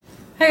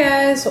Hi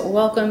guys,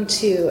 welcome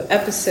to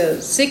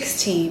episode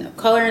 16 of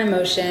Color and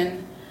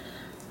Emotion.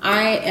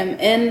 I am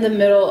in the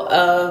middle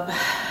of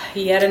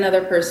yet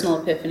another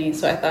personal epiphany,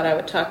 so I thought I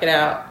would talk it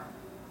out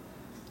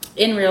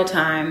in real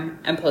time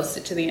and post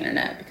it to the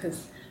internet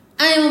because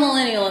I am a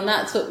millennial and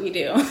that's what we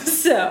do.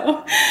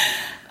 So,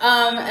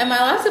 in my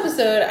last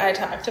episode, I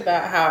talked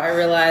about how I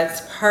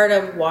realized part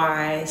of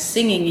why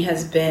singing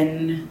has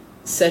been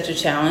such a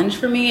challenge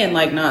for me and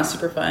not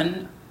super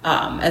fun,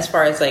 as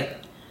far as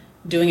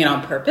doing it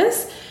on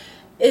purpose,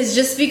 is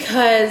just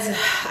because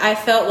I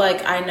felt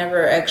like I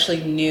never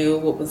actually knew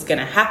what was going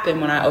to happen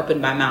when I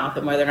opened my mouth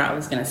and whether or not it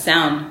was going to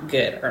sound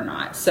good or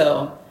not.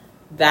 So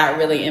that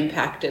really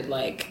impacted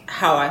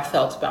how I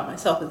felt about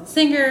myself as a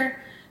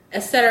singer,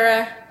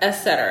 etc.,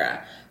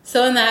 etc.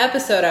 So in that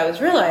episode, I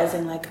was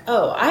realizing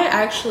I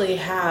actually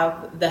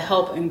have the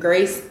help and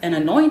grace and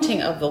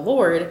anointing of the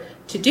Lord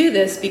to do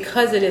this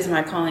because it is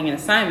my calling and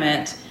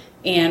assignment.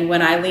 And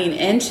when I lean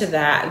into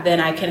that, then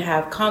I can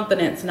have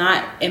confidence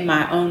not in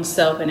my own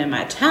self and in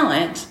my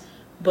talent,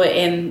 but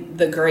in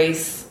the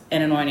grace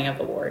and anointing of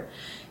the Lord.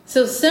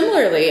 So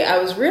similarly, I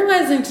was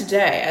realizing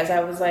today as I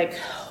was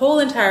whole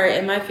entire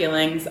in my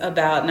feelings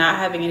about not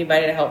having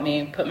anybody to help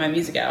me put my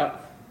music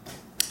out,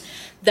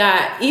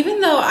 that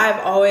even though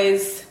I've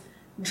always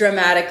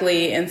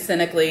dramatically and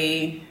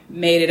cynically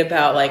made it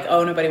about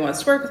nobody wants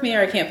to work with me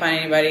or I can't find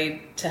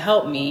anybody to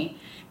help me,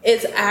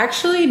 it's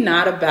actually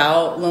not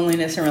about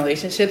loneliness and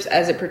relationships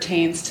as it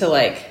pertains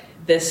to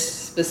this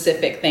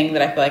specific thing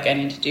that I feel like I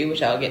need to do,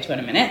 which I'll get to in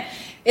a minute.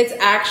 It's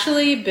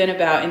actually been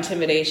about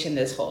intimidation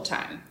this whole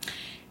time.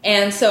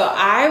 And so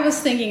I was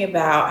thinking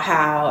about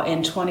how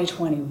in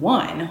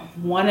 2021,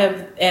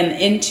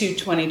 and into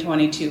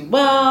 2022,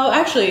 well,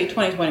 actually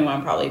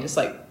 2021 probably just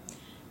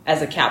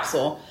as a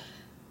capsule,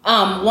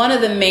 one of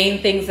the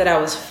main things that I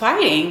was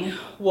fighting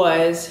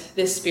was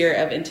this spirit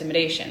of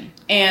intimidation.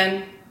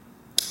 And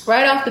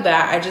right off the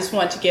bat, I just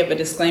want to give a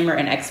disclaimer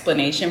and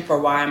explanation for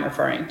why I'm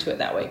referring to it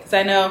that way. Because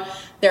I know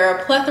there are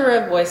a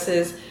plethora of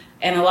voices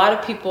and a lot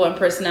of people and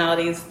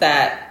personalities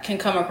that can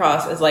come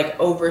across as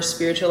over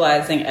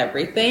spiritualizing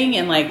everything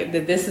and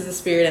that this is a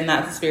spirit and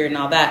that's a spirit and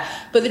all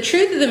that. But the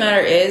truth of the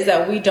matter is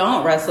that we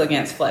don't wrestle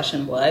against flesh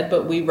and blood,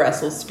 but we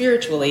wrestle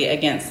spiritually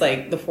against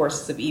the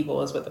forces of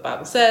evil is what the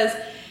Bible says.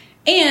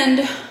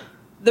 And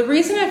the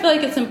reason I feel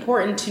like it's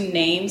important to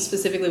name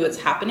specifically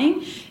what's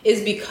happening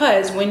is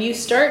because when you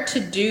start to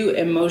do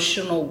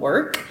emotional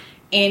work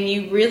and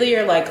you really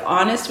are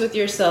honest with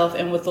yourself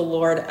and with the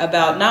Lord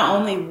about not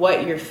only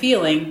what you're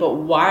feeling, but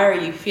why are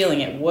you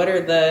feeling it? What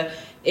are the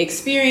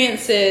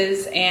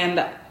experiences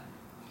and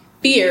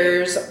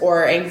fears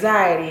or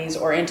anxieties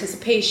or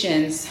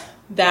anticipations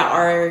that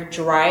are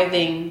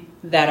driving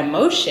that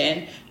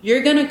emotion?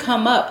 You're going to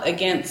come up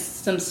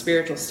against some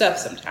spiritual stuff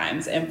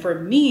sometimes. And for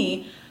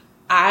me,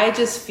 I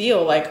just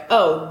feel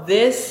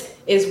this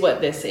is what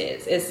this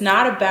is. It's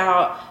not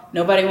about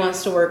nobody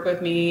wants to work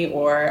with me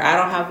or I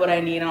don't have what I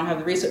need. I don't have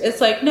the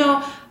resources. It's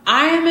no,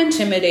 I am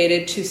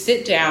intimidated to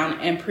sit down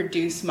and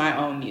produce my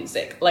own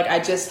music. I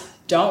just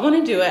don't want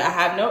to do it. I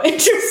have no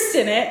interest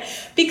in it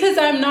because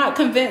I'm not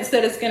convinced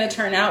that it's going to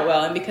turn out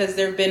well. And because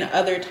there have been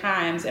other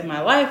times in my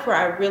life where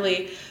I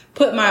really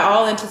put my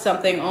all into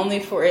something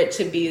only for it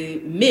to be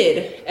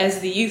mid,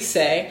 as the youth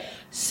say.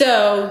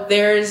 So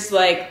there's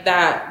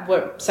that,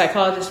 what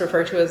psychologists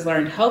refer to as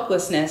learned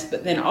helplessness,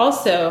 but then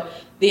also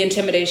the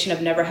intimidation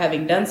of never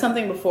having done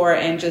something before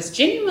and just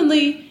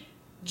generally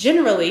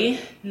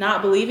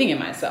not believing in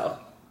myself,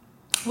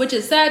 which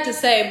is sad to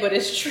say, but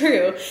it's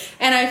true.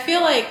 And I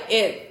feel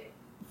it,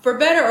 for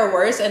better or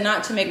worse, and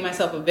not to make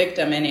myself a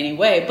victim in any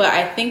way, but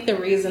I think the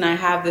reason I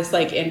have this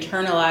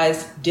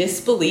internalized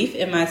disbelief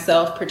in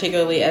myself,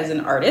 particularly as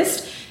an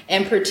artist,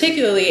 and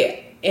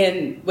particularly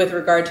with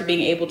regard to being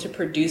able to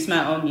produce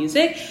my own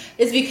music,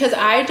 is because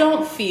I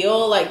don't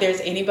feel like there's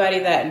anybody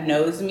that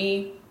knows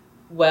me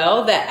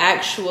well that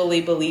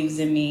actually believes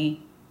in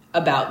me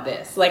about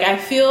this. I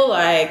feel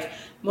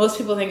most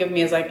people think of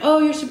me as oh,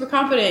 you're super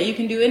confident, you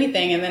can do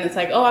anything. And then it's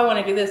oh, I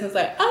want to do this. And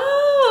it's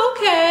oh,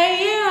 okay,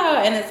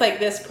 yeah. And it's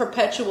this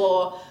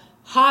perpetual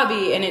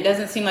hobby. And it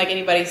doesn't seem like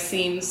anybody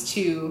seems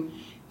to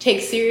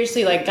take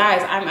seriously,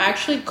 guys, I'm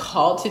actually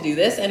called to do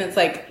this. And it's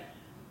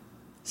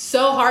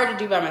so hard to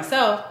do by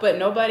myself, but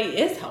nobody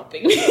is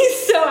helping me.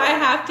 So I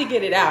have to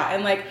get it out.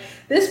 And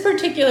this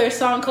particular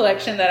song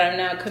collection that I'm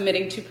now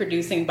committing to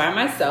producing by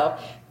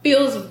myself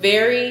feels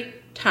very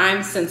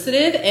time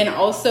sensitive and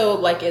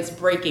also it's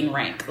breaking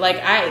rank.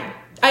 I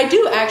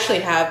do actually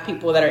have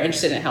people that are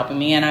interested in helping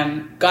me and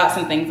I've got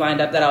some things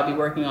lined up that I'll be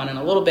working on in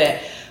a little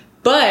bit.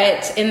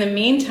 But in the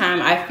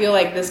meantime, I feel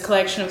this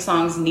collection of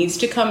songs needs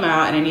to come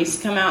out and it needs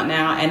to come out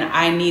now and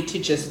I need to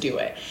just do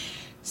it.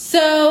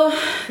 So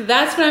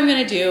that's what I'm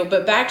going to do.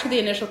 But back to the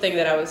initial thing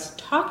that I was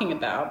talking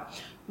about,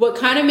 what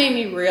kind of made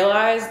me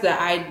realize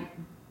that I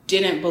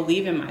didn't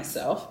believe in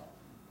myself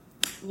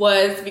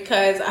was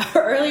because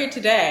earlier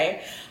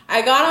today,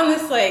 I got on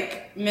this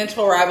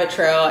mental rabbit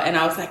trail and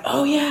I was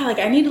oh yeah,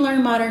 I need to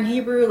learn modern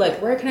Hebrew.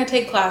 Where can I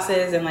take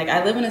classes? And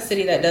I live in a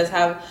city that does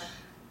have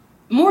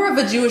more of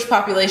a Jewish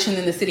population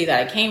than the city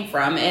that I came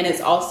from, and it's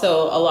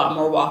also a lot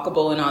more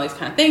walkable and all these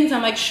kind of things.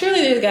 I'm like,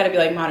 surely there's got to be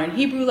like modern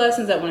Hebrew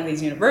lessons at one of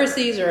these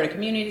universities or at a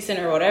community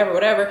center or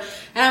whatever.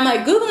 And I'm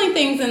like Googling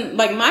things, and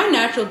like my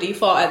natural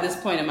default at this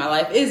point in my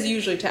life is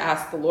usually to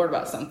ask the Lord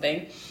about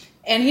something.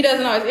 And he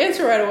doesn't always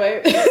answer right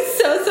away.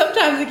 So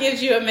sometimes it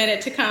gives you a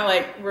minute to kind of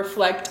like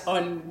reflect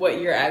on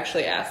what you're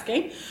actually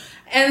asking.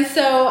 And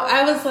so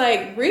I was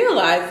like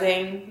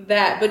realizing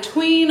that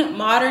between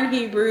modern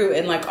Hebrew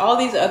and like all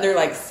these other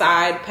like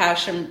side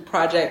passion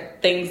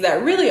project things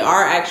that really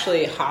are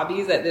actually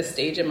hobbies at this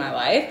stage in my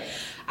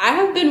life, I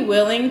have been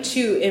willing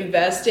to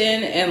invest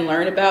in and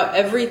learn about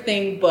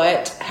everything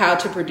but how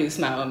to produce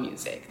my own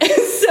music.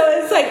 So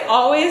it's like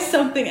always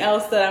something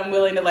else that I'm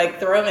willing to like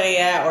throw money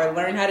at or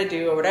learn how to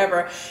do or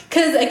whatever.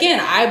 Because again,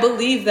 I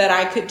believe that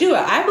I could do it.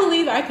 I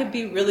believe I could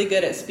be really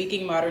good at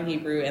speaking modern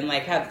Hebrew and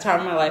like have the time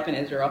of my life in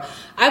Israel.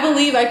 I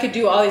believe I could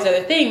do all these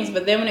other things.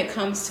 But then when it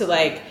comes to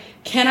like,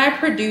 can I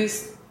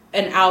produce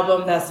an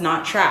album that's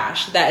not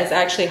trash, that is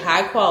actually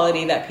high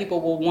quality, that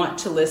people will want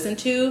to listen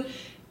to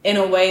in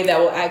a way that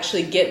will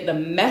actually get the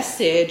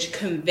message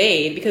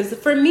conveyed? Because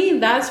for me,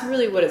 that's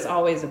really what it's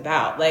always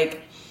about.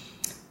 Like,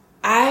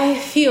 I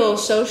feel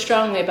so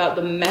strongly about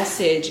the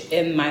message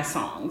in my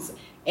songs,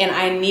 and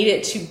I need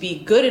it to be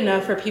good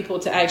enough for people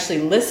to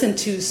actually listen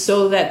to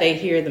so that they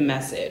hear the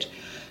message.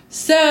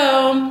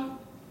 So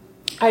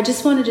I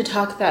just wanted to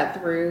talk that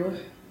through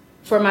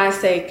for my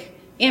sake,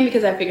 and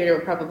because I figured it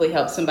would probably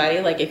help somebody.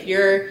 Like if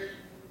you're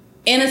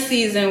in a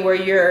season where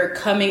you're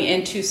coming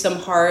into some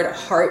hard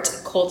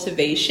heart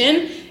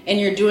cultivation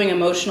and you're doing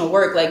emotional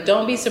work, like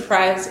don't be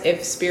surprised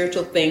if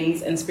spiritual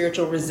things and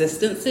spiritual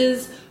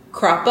resistances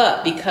crop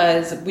up,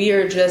 because we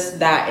are just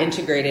that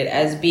integrated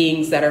as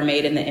beings that are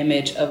made in the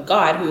image of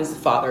God, who is the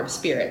Father of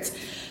spirits.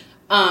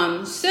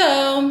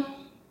 So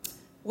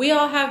we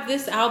all have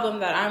this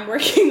album that I'm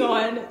working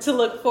on to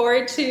look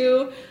forward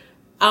to.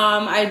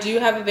 I do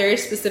have a very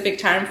specific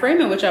time frame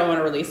in which I want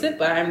to release it,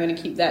 but I'm going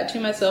to keep that to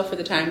myself for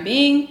the time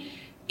being.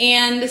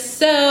 And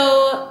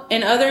so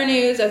in other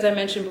news, as I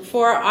mentioned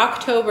before,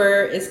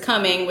 October is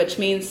coming, which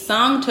means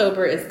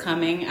Songtober is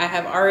coming. I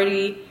have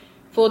already,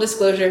 full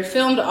disclosure,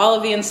 filmed all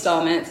of the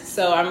installments.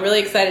 So I'm really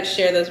excited to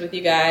share those with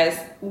you guys,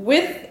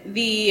 with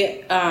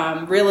the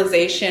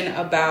realization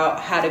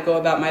about how to go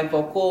about my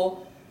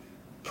vocal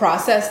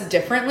process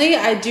differently.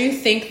 I do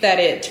think that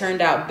it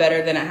turned out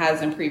better than it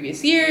has in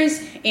previous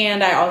years.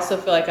 And I also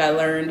feel like I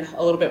learned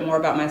a little bit more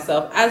about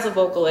myself as a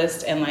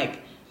vocalist and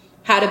like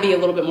how to be a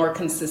little bit more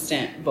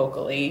consistent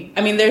vocally.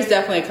 I mean, there's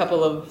definitely a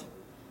couple of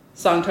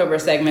Songtober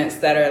segments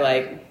that are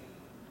like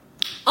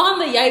on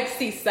the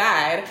yikesy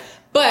side,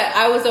 but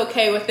I was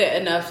okay with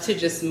it enough to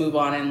just move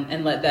on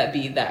and let that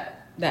be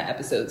that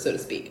episode, so to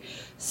speak.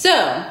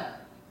 So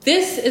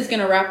this is going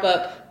to wrap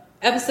up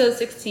episode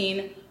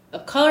 16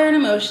 of Color and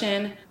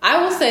Emotion.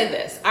 I will say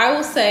this. I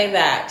will say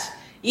that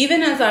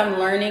even as I'm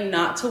learning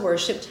not to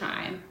worship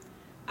time,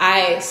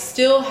 I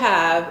still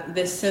have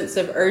this sense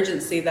of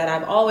urgency that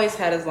I've always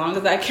had as long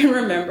as I can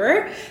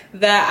remember,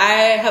 that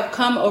I have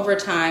come over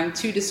time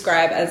to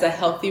describe as a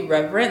healthy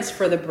reverence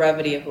for the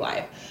brevity of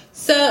life.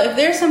 So if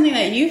there's something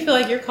that you feel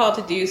like you're called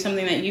to do,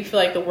 something that you feel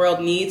like the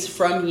world needs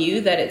from you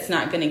that it's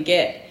not going to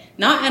get,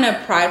 not in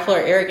a prideful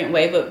or arrogant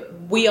way, but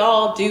we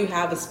all do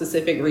have a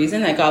specific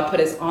reason that God put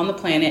us on the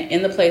planet,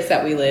 in the place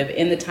that we live,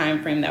 in the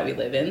time frame that we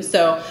live in.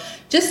 So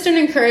just an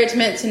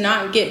encouragement to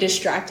not get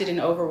distracted and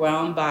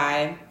overwhelmed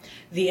by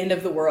the end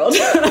of the world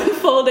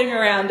unfolding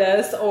around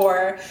us,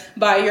 or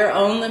by your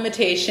own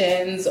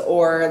limitations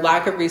or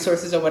lack of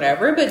resources or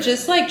whatever, but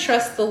just like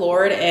trust the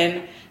Lord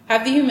and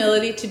have the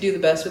humility to do the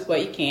best with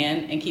what you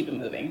can and keep it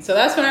moving. So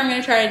that's what I'm going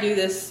to try to do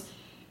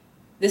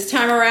this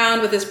time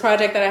around with this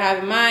project that I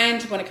have in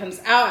mind. When it comes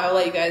out, I'll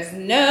let you guys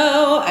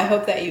know. I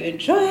hope that you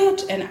enjoy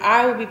it, and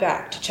I will be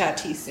back to chat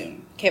to you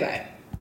soon. Okay, bye.